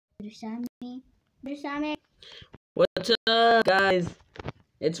Sammy. Little Sammy. What's up, guys?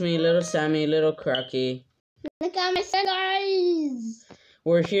 It's me, Little Sammy, LittleCrocky. Look at my son, guys.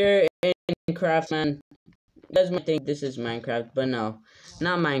 We're here in Craftsman. You guys might think this is Minecraft, but no,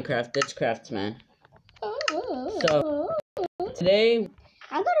 not Minecraft. It's Craftsman. So today,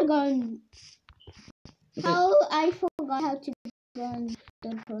 I gotta go. I forgot how to go on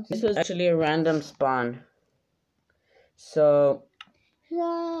the process. this was actually a random spawn. So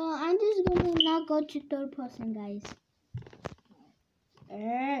I'm just gonna not go to third person, guys.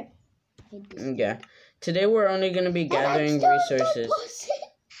 yeah, today we're only gonna be gathering resources,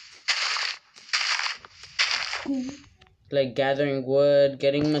 like gathering wood,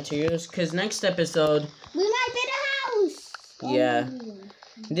 getting materials. Cause next episode, we might build a house. Yeah.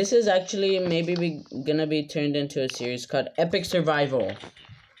 This is actually maybe gonna be turned into a series called Epic Survival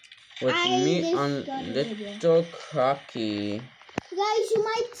with me on LittleCrocky. Guys, you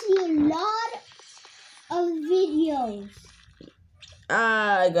might see a lot of videos.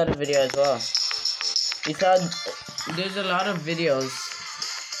 I got a video as well. You saw there's a lot of videos.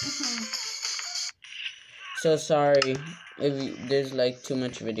 So sorry if there's like too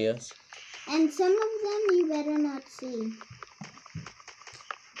much videos. And some of them you better not see.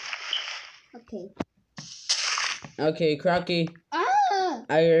 Okay, Crocky. Ah!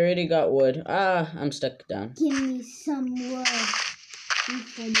 I already got wood. I'm stuck down. Give me some wood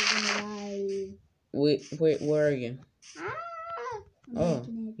before you're gonna die. Wait, where are you? Oh,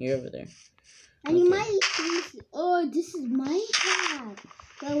 you're over there. And you might think, oh, this is Minecraft.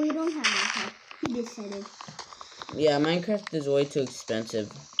 But we don't have Minecraft. He just said it. Yeah, Minecraft is way too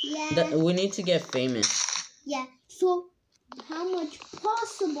expensive. Yeah. We need to get famous. Yeah, so how much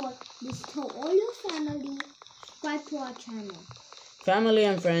possible just tell all your family, subscribe to our channel. Family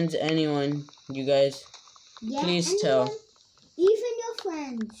and friends, anyone, you guys, please anyone, tell. Even your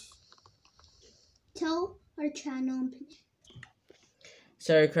friends. Tell our channel.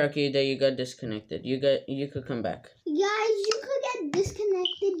 Sorry, Crocky, that you got disconnected. You could come back. Guys, you could get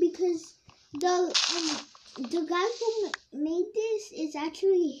disconnected because the guy who made this is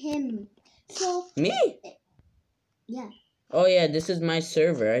actually him. So me? Yeah. Oh yeah, this is my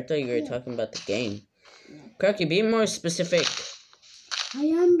server. I thought you were talking about the game. Crocky, be more specific. I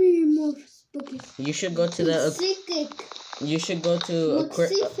am being more specific. You should go to You should go to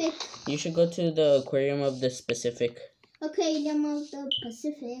You should go to the aquarium of the specific. Okay, the of the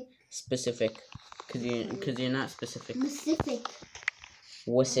Pacific. Specific, cause you're not specific. Pacific.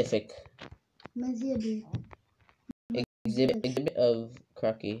 Pacific. Exhibit of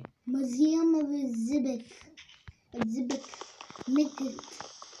Crocky. Museum of Exhibit. Make it.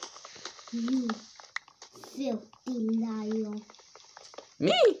 You filthy liar.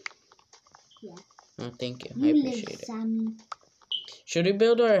 Me? Yeah. Oh, thank you. You I appreciate it. Sammy. Should we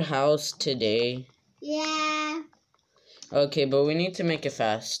build our house today? Yeah. Okay, but we need to make it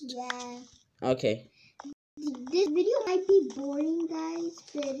fast. Yeah. Okay. This video might be boring, guys,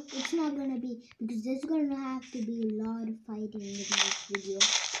 but it's not gonna be because there's gonna have to be a lot of fighting in this video.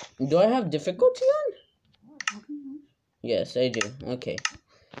 Do I have difficulty on? I don't know. Yes, I do. Okay.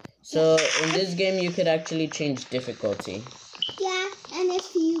 So in this game, you could actually change difficulty. Yeah, and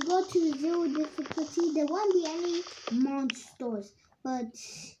if you go to 0 difficulty, there won't be any monsters. But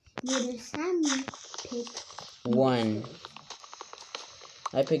Little Sammy picked 1.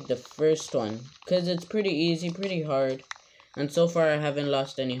 I picked the first one because it's pretty easy, pretty hard, and so far I haven't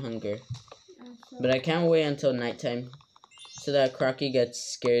lost any hunger. But I can't wait until nighttime so that Crocky gets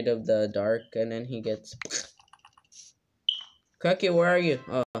scared of the dark and then he gets. Crocky, where are you?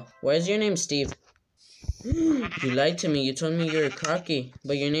 Oh, why is your name Steve? You lied to me. You told me you're Crocky,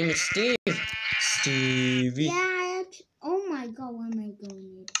 but your name is Steve. Stevie. Yeah, oh my god, what am I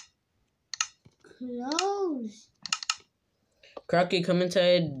going to close? Crocky, come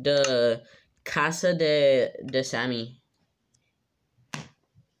inside the Casa de Sammy.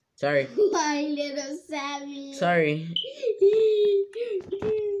 Sorry. My Little Sammy. Sorry.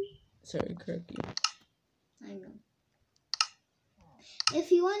 Sorry, Crocky. I know.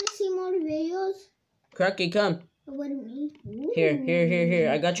 If you want to see more videos, Crocky, come. What do you mean? Here.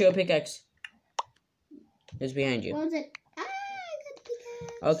 I got you a pickaxe. It's behind you. What was it? I got the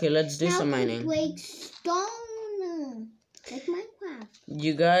pickaxe. Okay, let's do some mining. Break stone. Like Minecraft.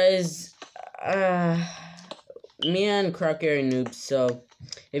 You guys, me and Crocky are noobs, so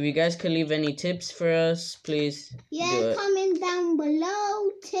if you guys could leave any tips for us, please do it. Comment down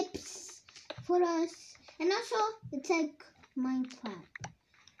below tips for us. And also, it's like Minecraft.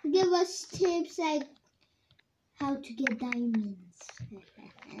 Give us tips like how to get diamonds.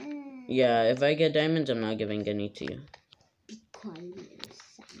 Yeah, if I get diamonds, I'm not giving any to you. Be quiet,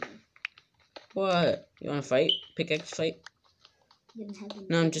 Sammy. What? You wanna fight? Pickaxe fight? You don't have any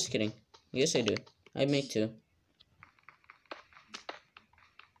No, I'm just kidding. Yes, I do. I make 2.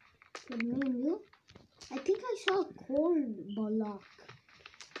 For me and you? I think I saw a coal block.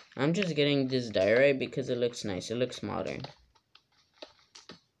 I'm just getting this diorite because it looks nice. It looks modern.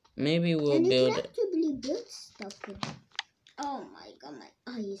 Maybe we'll and build. And you can actually build stuff with it. Oh my god, my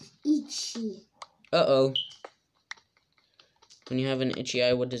eye is itchy. Uh-oh. When you have an itchy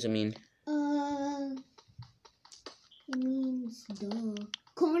eye, what does it mean? It means the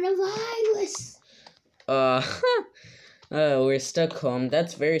coronavirus. We're stuck home.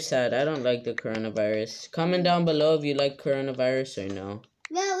 That's very sad. I don't like the coronavirus. Comment down below if you like coronavirus or no.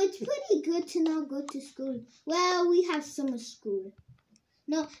 Well, it's pretty good to not go to school. Well, we have summer school.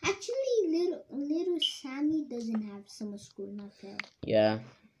 No, actually, little Sammy doesn't have summer school. Not fair. Yeah,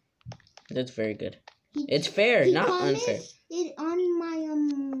 that's very good. It's fair, not unfair. It on my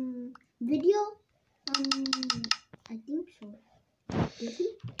video. I think so. Did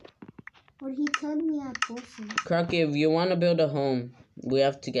he? Or he told me I posted. Crocky, if you want to build a home, we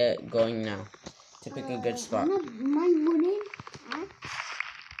have to get going now to pick a good spot. My wooden axe.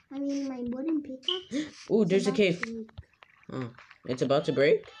 I mean, my wooden pickaxe. Ooh, there's a cave. Oh, it's about to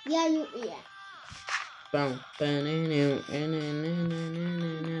break? Yeah.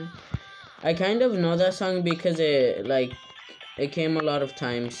 I kind of know that song because it came a lot of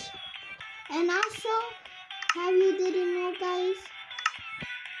times. And also, how you didn't know, guys?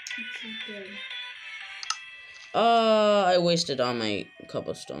 It's good. I wasted all my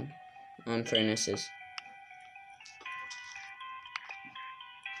cobblestone on furnaces.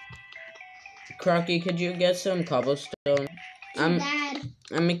 Crocky, could you get some cobblestone? I'm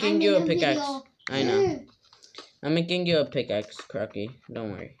making you a pickaxe. Video. I know. I'm making you a pickaxe, Crocky.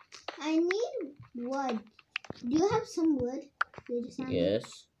 Don't worry. I need wood. Do you have some wood?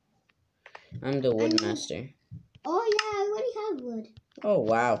 Yes. I'm the wood master. Oh yeah, I already have wood. Oh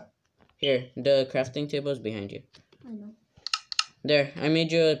wow. Here, the crafting table is behind you. I know. There, I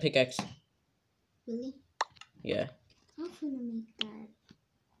made you a pickaxe. Really? Yeah. How can I make that?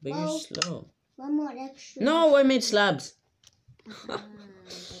 But you're slow. One more extra. No, I made slabs.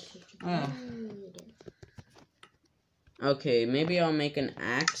 Okay, maybe I'll make an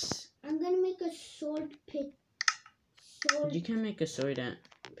axe. I'm gonna make a sword pick. You can make a sword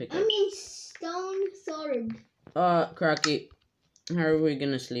pickaxe. I mean stone sword. Crocky, how are we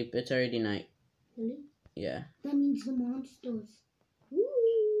gonna sleep? It's already night. Really? Yeah. That means the monsters. Woo.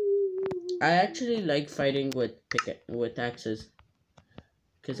 I actually like fighting with axes.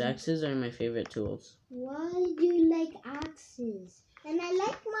 Because axes are my favorite tools. Why do you like axes? And I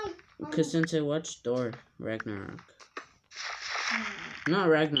like my... Because since I watched Thor Ragnarok. Not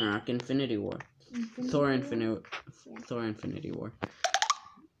Ragnarok, Infinity War. Thor Infinity War.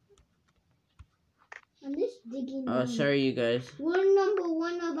 I'm just digging down. Sorry you guys. Rule number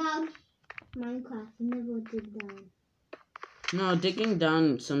 1 about Minecraft. Never dig down. No, digging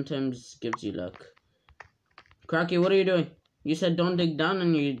down sometimes gives you luck. Crocky, what are you doing? You said don't dig down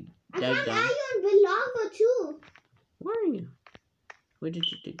and you dug down. I found iron with lava too. Where are you? Where did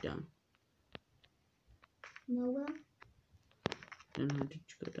you dig down? Nowhere. Then how did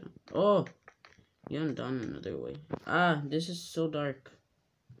you go down? Oh, you haven't done another way. Ah, this is so dark.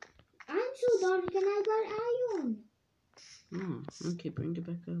 I'm so dark and I got iron. Oh, okay, bring it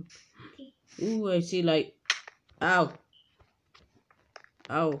back up. Okay. Ooh, I see light. Ow.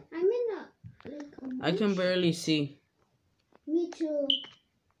 Ow. I'm in a I can barely see. Me too.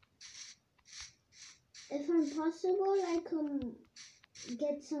 If I'm possible, I can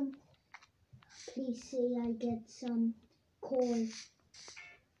get some. Please say I get some coal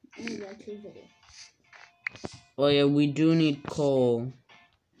and go to video. Oh yeah, we do need coal.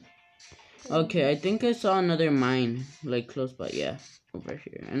 Okay, I think I saw another mine, like close by. Yeah, over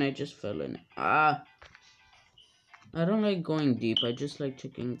here, and I just fell in it. Ah, I don't like going deep. I just like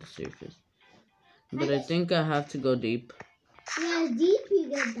checking the surface. But I think I have to go deep. Yeah, deep you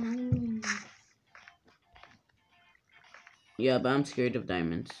get diamonds. Yeah, but I'm scared of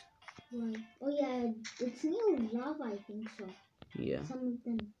diamonds. Why? Oh yeah, it's near lava, I think so. Yeah. Some of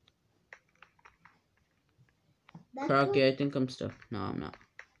them. Crocky, I think I'm stuck. No, I'm not.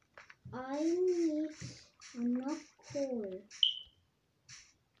 I need enough coal.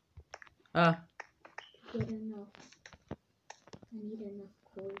 Ah. Get enough. I need enough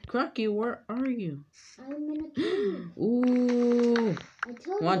coal. Crocky, where are you? I'm in a cave. Ooh. I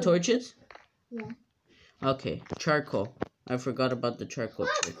told Want torches? Yeah. Okay, charcoal. I forgot about the charcoal.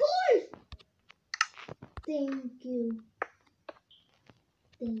 Of course! Thank you.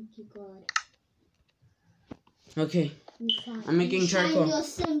 Thank you, God. Okay. I'm making charcoal.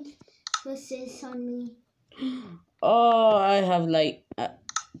 Versus on me. Oh, I have like,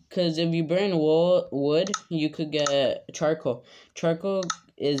 cause if you burn wood, you could get charcoal. Charcoal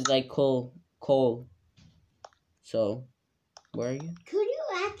is like coal. So, where are you? Could you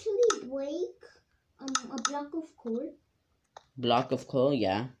actually break a block of coal? Block of coal,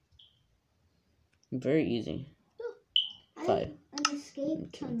 yeah. Very easy. Oh, 5. An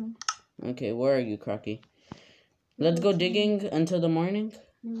escape tunnel. Okay, where are you, Crocky? Let's go digging until the morning.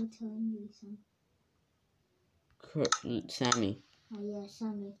 Never telling me, son. Sammy. Oh yeah,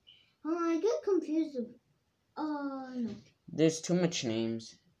 Sammy. Oh, I get confused. Oh no. There's too much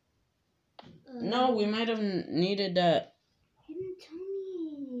names. No, we might have needed that. You didn't tell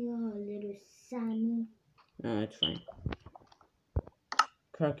me. Oh, little Sammy. No, it's fine.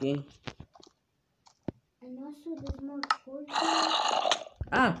 Crocky. And also, there's more torches.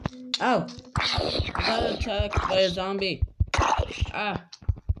 Ah! Ow! I got attacked by a zombie. Ah!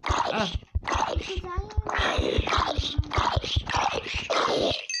 Ah!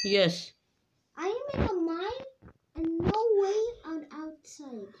 Yes. I am in a mine and no way out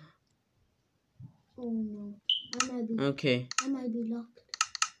outside. Oh no. Okay. I might be locked.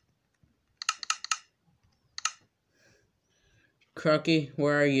 Crocky,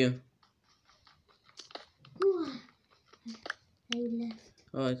 where are you? Ooh, I left.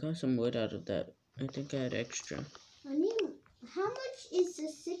 Oh, I got some wood out of that. I think I had extra. How much is the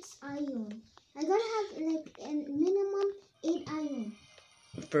 6 iron? I gotta have like a minimum 8 iron.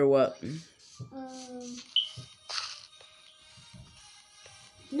 For what?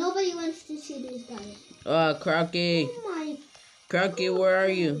 Nobody wants to see these guys. Oh, Crocky. Oh my. Crocky, where are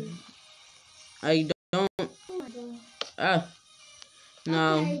you? I don't. Oh my god. Ah.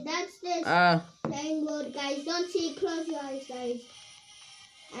 No. Okay, that's this playing mode, guys. Don't see. Close your eyes, guys.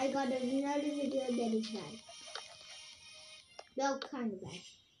 I got another video that is bad. Well, kind of bad.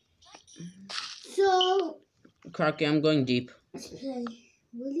 So. Crocky, I'm going deep. Let's play.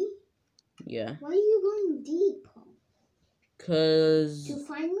 Really? Yeah. Why are you going deep? Cause. To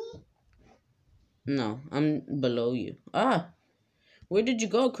find me? No, I'm below you. Ah. Where did you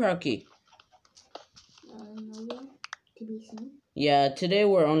go, Crocky? Nowhere to be seen. Yeah, today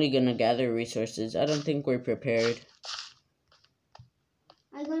we're only gonna gather resources. I don't think we're prepared.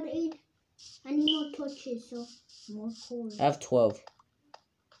 I got 8. I need more torches, so more coal. I have 12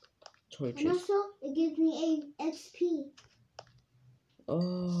 torches. And also, it gives me 8 XP.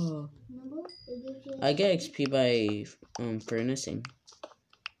 Oh. Remember? It gives you XP. I get XP by furnacing.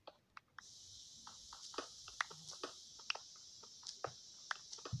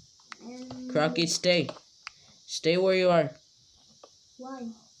 Crocky, stay. Stay where you are.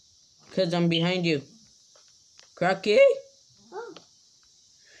 Why? Because I'm behind you. Crocky? Oh.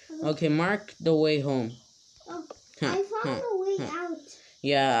 Okay, mark the way home. Oh, I found a way out.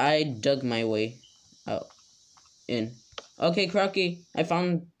 Yeah, I dug my way out. In. Okay, Crocky, I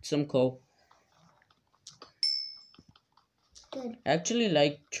found some coal. Good. I actually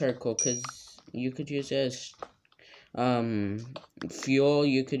like charcoal because you could use it as fuel.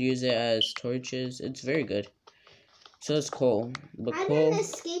 You could use it as torches. It's very good. So it's coal. But I did an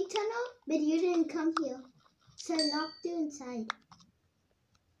escape tunnel, but you didn't come here. So I locked you inside.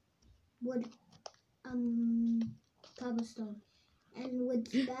 Wood, cobblestone. And what's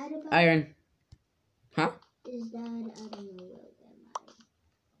bad about iron. Huh? Is that I don't know where am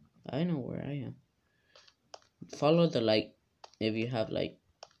I. I know where I am. Follow the light if you have light.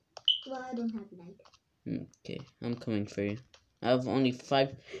 Well, I don't have light. Okay, I'm coming for you. I have only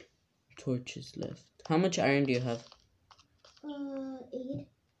 5 torches left. How much iron do you have? 8.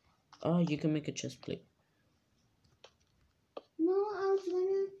 Oh, you can make a chest plate. No,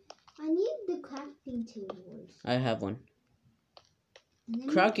 I need the crafting tables. I have one.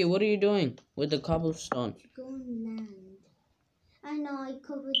 Crocky, what are you doing with the cobblestone? Go on land. I know, I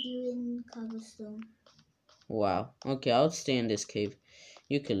covered you in cobblestone. Wow. Okay, I'll stay in this cave.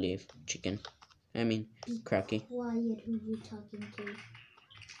 You can leave, chicken. I mean, Crocky. Quiet, who you talking to?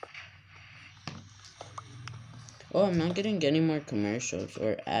 Oh, I'm not getting any more commercials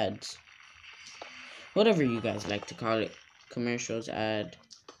or ads. Whatever you guys like to call it. Commercials, ad.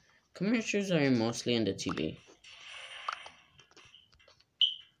 Commercials are mostly in the TV.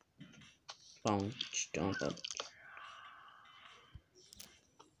 Bounce, jump up.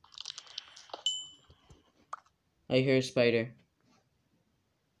 I hear a spider.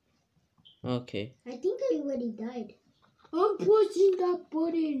 Okay. I think I already died. I'm pushing that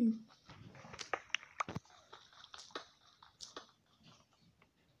button.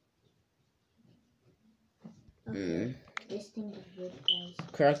 Okay. This thing is good, guys.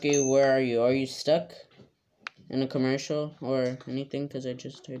 Crocky, where are you? Are you stuck? in a commercial or anything? Because I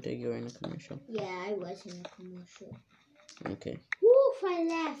just heard that you were in a commercial. Yeah, I was in a commercial. Okay. Woof, I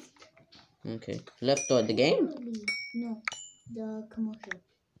left. Okay. Left what, the game? No, the commercial.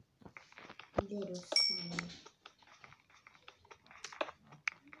 Little sign.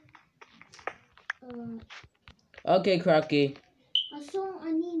 Okay, Crocky. Also,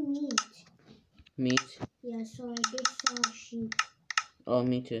 I need meat. Meat? Yeah, so I get some sheep. Oh,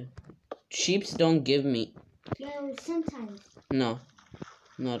 me too. Sheeps don't give meat. Well, sometimes. No,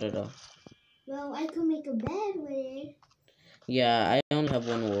 not at all. Well, I could make a bed with it. Yeah, I only have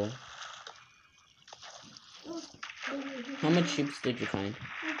one wool. Oh, How much sheep did you find?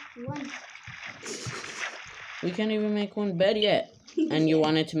 One. We can't even make one bed yet. And you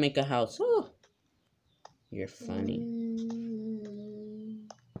wanted to make a house. Oh, you're funny.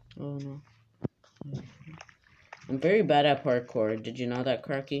 Oh, no. I'm very bad at parkour. Did you know that,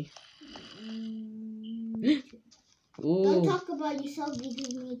 Crocky? Ooh. Don't talk about yourself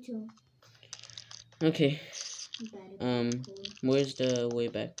because me too. Okay. Where's the way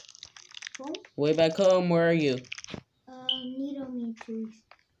back? Home? Way back home, where are you? Needle me too.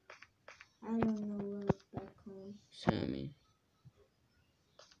 I don't know where's back home. Sammy.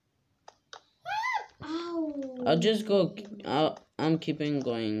 Ow! I'll just go. I'm keeping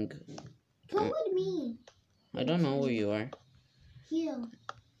going. Come with me. I don't know where you are. Here.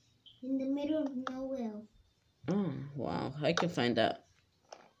 In the middle of nowhere. Oh, wow. I can find that.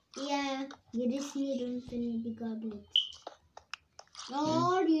 Yeah, you just need infinity goblets.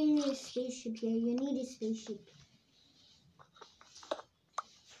 Oh, you need a spaceship. Yeah, you need a spaceship.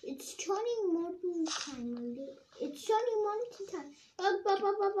 It's turning mountain time. It's turning mountain time.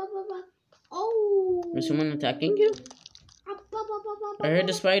 Oh. Is someone attacking you? I heard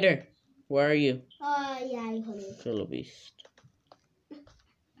a spider. Where are you? Yeah, I heard it. Little beast.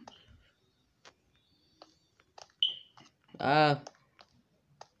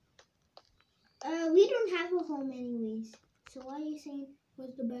 We don't have a home anyways. So why are you saying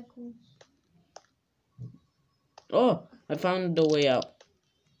where's the back home? Oh, I found the way out.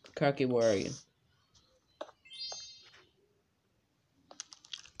 Crocky, where are you?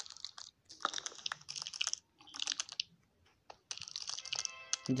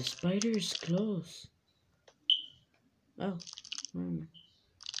 The spider is close. Oh.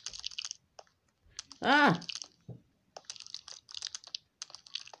 Ah!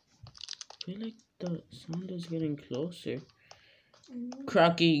 I feel like the sound is getting closer.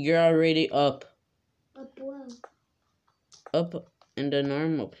 Crocky, you're already up. Up where? Up in the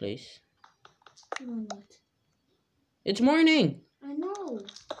normal place. No, not. It's morning! I know.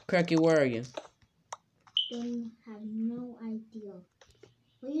 Crocky, where are you? Don't have no idea.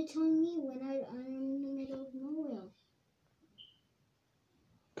 What are you telling me when I'm in the middle of nowhere?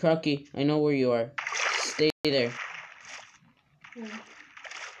 Crocky, I know where you are. Stay there. Yeah.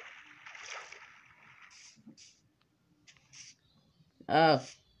 Oh.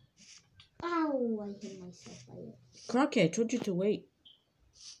 Ow, I hit myself by it. Crocky, I told you to wait.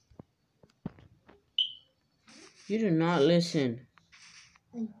 You do not listen.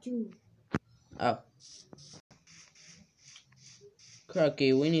 I do. Oh.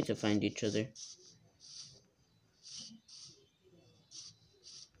 Crocky, we need to find each other.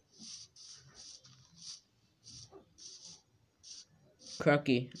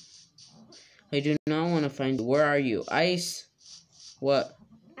 Crocky, I do not want to find you. Where are you? Ice? What?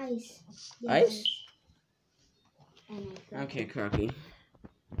 Ice. Yeah, Ice? Okay, Crocky.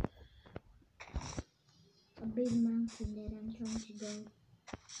 A big mountain that I'm trying to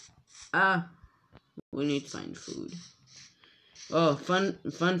go. We need to find food. Oh, fun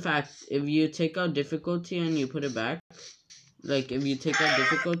fact. If you take out difficulty and you put it back, like if you take out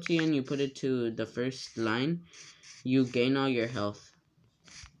difficulty and you put it to the first line, you gain all your health.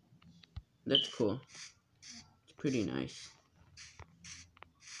 That's cool. It's pretty nice.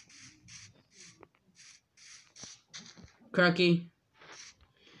 Crocky,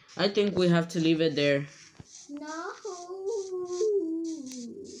 I think we have to leave it there. No.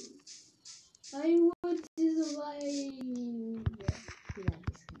 I want to survive.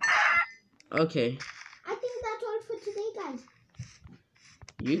 Okay. I think that's all for today, guys.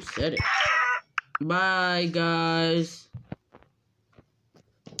 You said it. Bye, guys.